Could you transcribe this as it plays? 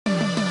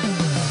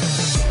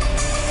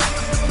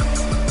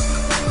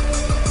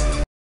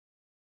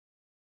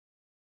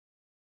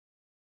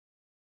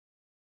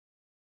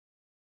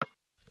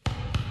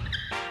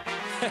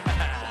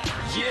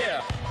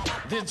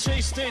the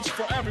J stage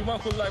for everyone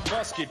who like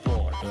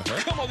basketball.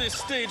 Come on this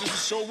stage and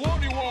show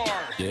what you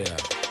are. Yeah.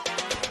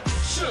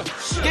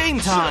 Game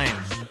time.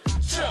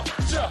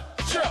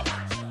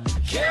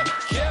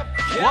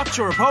 Watch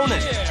your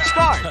opponent.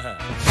 Start.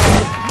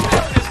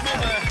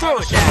 Throw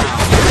it down.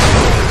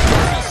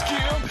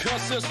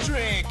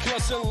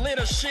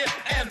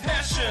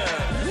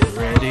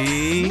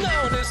 Ready.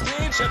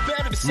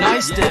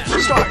 Nice dip.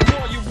 Start.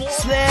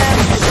 Slam.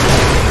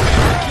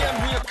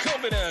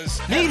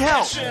 Need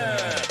help.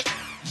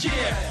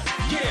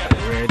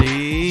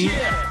 Ready.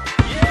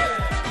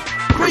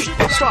 Great.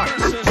 Start.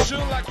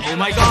 Oh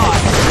my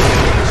God.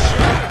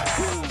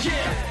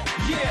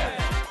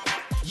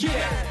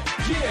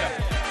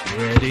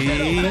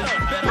 Ready.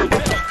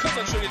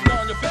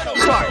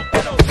 Start.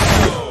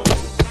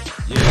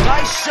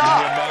 Nice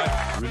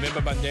shot.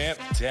 Remember my name?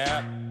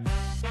 Tap.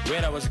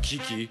 When I was a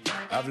Kiki,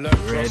 I've learned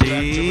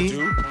Ready.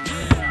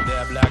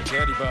 They're black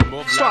teddy, but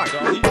more black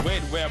only.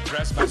 Wait, where I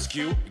press my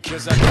skew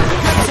because I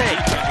Take.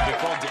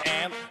 before the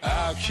end.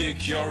 I'll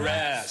kick your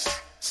ass.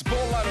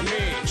 Spotlight on me.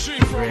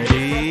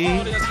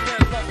 Ready.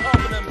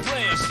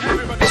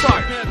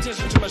 Start. Pay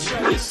attention to my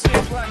show. It's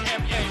safe like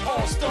NBA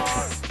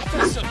All-Star.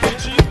 That's a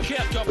PG.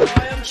 Kept your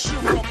lion.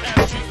 Shoot from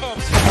entry up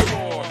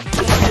score.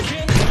 What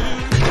can you do?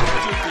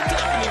 You're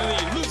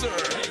definitely loser.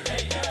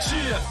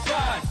 Cheer,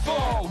 fight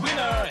for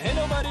winner. Ain't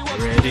nobody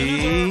wants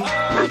Ready. to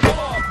come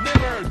on,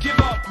 never give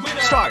up.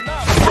 Winner. Start.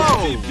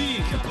 Whoa.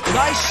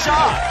 Nice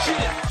shot.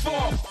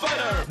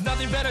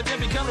 Nothing better than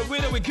become a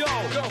winner. We go.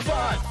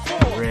 5,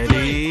 4,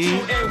 Ready.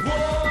 3, 2, and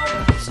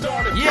 1.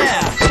 Start it.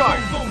 Yeah. Start.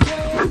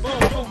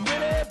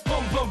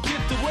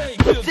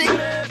 Thick.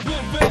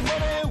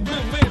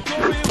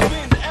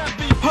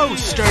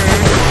 Poster.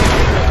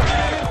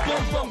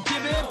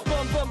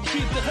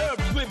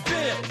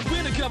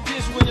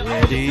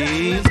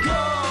 Ready.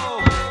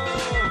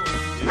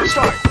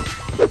 Start.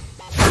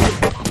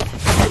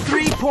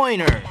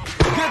 Three-pointer.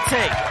 Good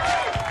take.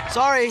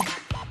 Sorry.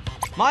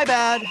 My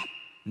bad.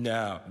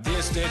 Now,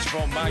 this stage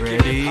from my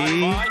Ready.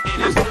 high five.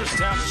 It is first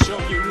time to show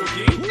you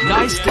rookie.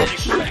 Nice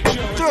dish.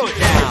 Throw it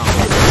down.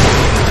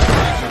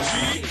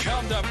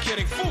 Calm down,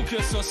 getting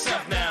focused on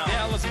set now.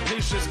 Dallas and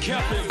Patience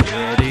kept it.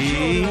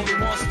 Ready.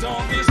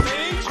 This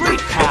stage. Great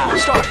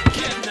pass. Start.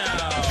 Get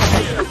now.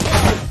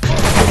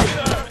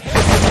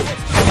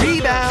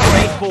 Rebound.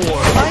 Great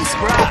board. Nice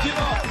grab.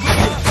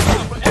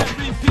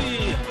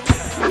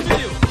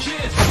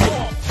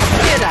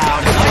 Get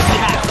out. Nice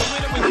catch.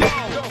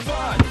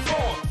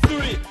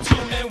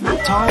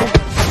 Time.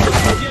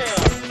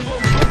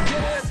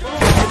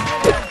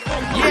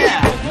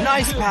 Yeah.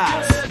 Nice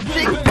pass.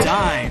 Big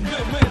dime.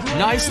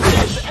 Nice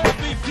dish.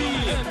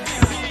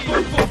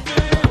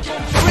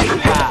 Great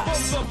pass.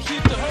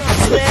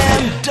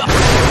 Slam dunk.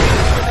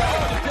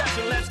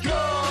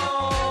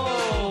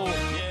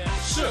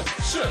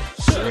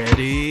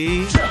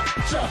 Ready.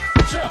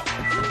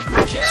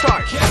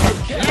 Start.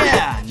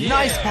 Yeah.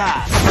 Nice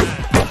pass.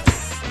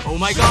 Oh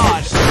my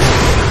God.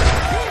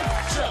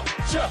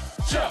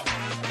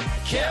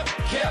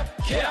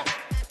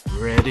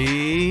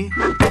 Ready.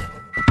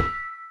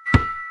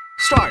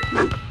 Start.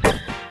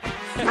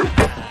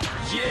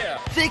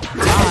 Thick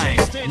dime.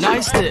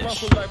 Nice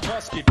dish.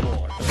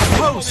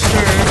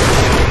 Poster.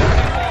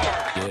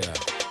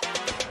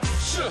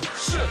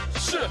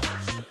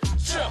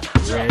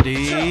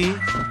 Ready.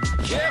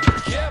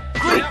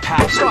 Great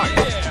pass. Start.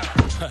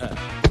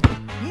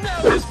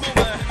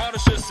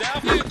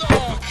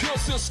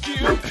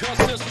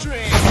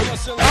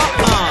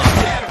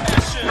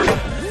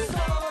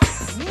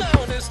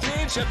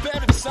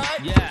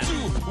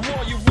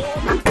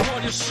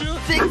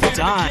 Thick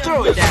dime.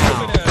 Throw it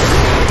down.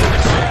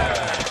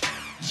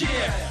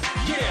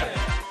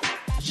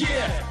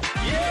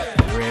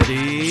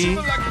 Ready.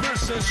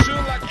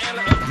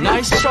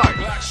 Nice start.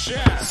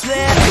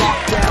 Slam block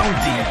down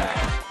deep.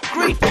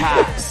 Great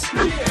pass.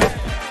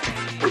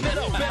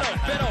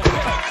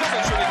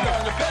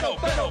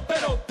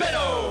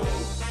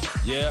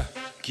 Yeah,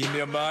 give me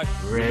a mic.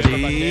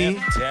 Ready.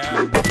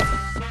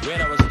 When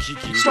I was a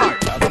Kiki,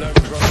 Start. I've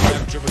learned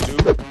cross-back dribble do.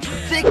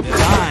 Thick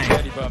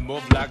dime. But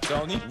move like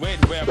Tony. Wait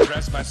where I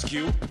press my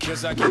skew.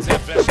 Cause I get that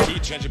flash key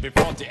change it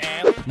before the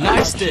end.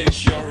 Nice I'll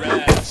dish. kick your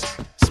ass.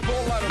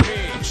 Spotlight on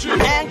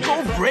me.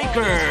 Ankle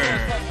breaker.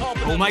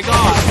 Oh my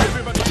God.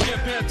 Everybody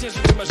can't pay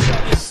attention to my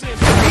shot. It's safe.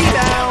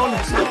 Rebound.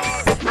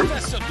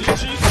 That's a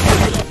PG.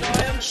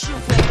 I am shoot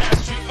from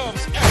entry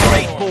ups.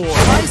 Great board.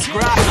 Nice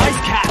grab. Nice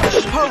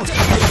catch. Post.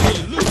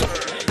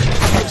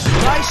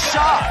 Nice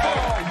shot.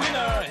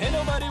 Winner. Ain't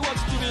nobody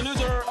wants to be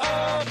loser.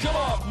 Oh, come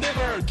on.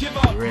 Never give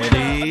up.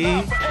 Ready.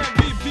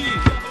 MVP.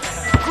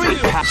 Great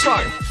pass.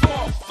 Start.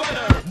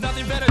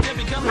 Nothing better than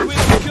becoming a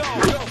winner. Go.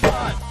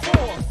 5,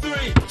 4,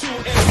 3, 2,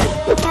 and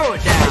 1. Throw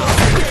it down.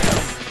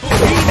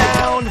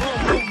 Rebound.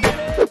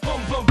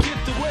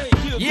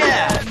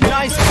 Yeah.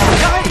 Nice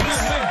pass.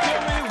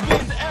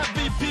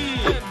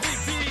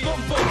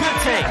 Good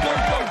take.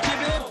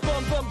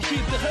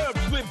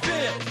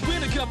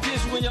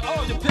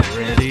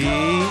 Ready.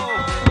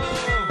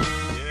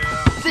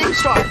 Think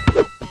start.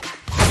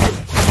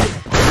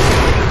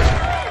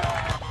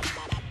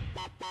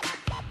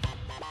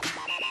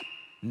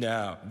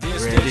 Now,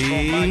 this Ready?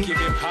 stage might give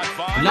him high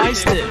five.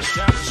 Nice This dish.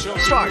 time to show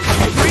Start.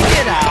 you Bring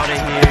it out of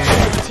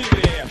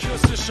here.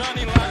 Cause they're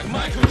shining like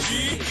Michael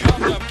G.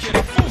 Come up,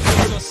 getting full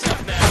of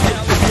yourself now.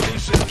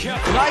 Elevation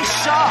kept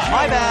Nice shot.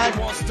 My bad.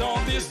 Wants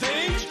on this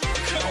stage.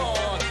 Come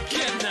on,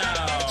 get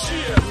now.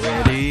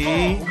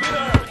 Ready?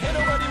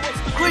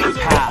 Great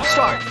pass.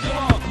 Start.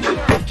 Come on,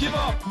 never give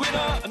up.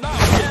 Winner, now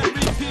and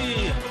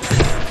repeat.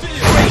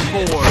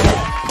 Great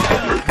board.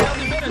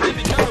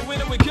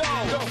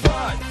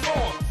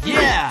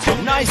 Yeah.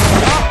 Nice.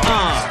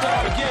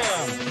 Start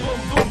again. Boom,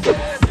 boom,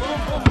 boom,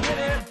 boom, hit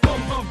it. Boom,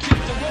 boom, kick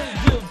the way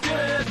you did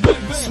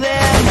it.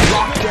 Slam.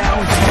 Lockdown.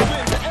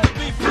 Win the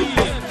MVP.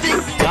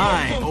 Big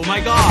time. Oh my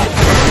god.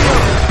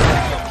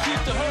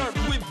 Keep the herd,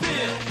 we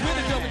bid. Win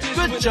the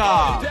competition. Good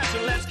job.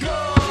 Let's go.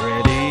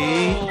 Ready?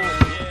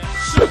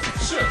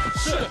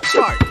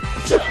 Start.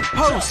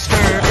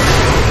 Poster.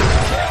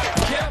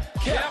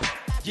 Cap,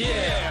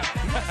 yeah.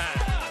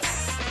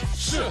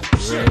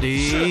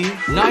 Ready?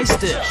 Nice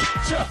dish.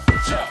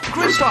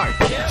 Great start.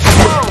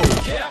 Whoa.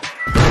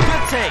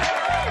 Good take.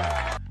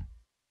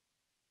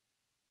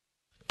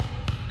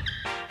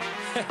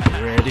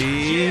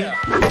 Ready?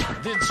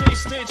 The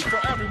chase stage for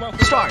everyone.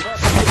 Start.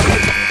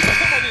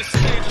 Come on this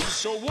stage to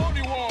show what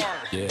you are.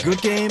 Yeah.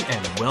 Good game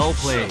and well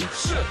played.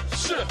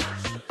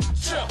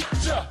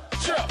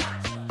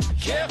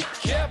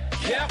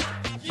 Cap,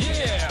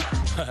 yeah.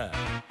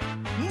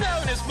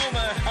 Now in this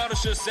moment,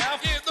 harness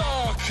yourself. It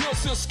all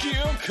cause of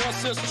skill,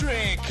 cause of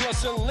strength,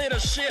 cause of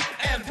leadership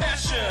and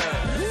passion.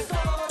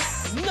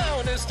 Now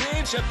on the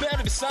stage, I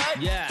better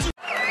decide to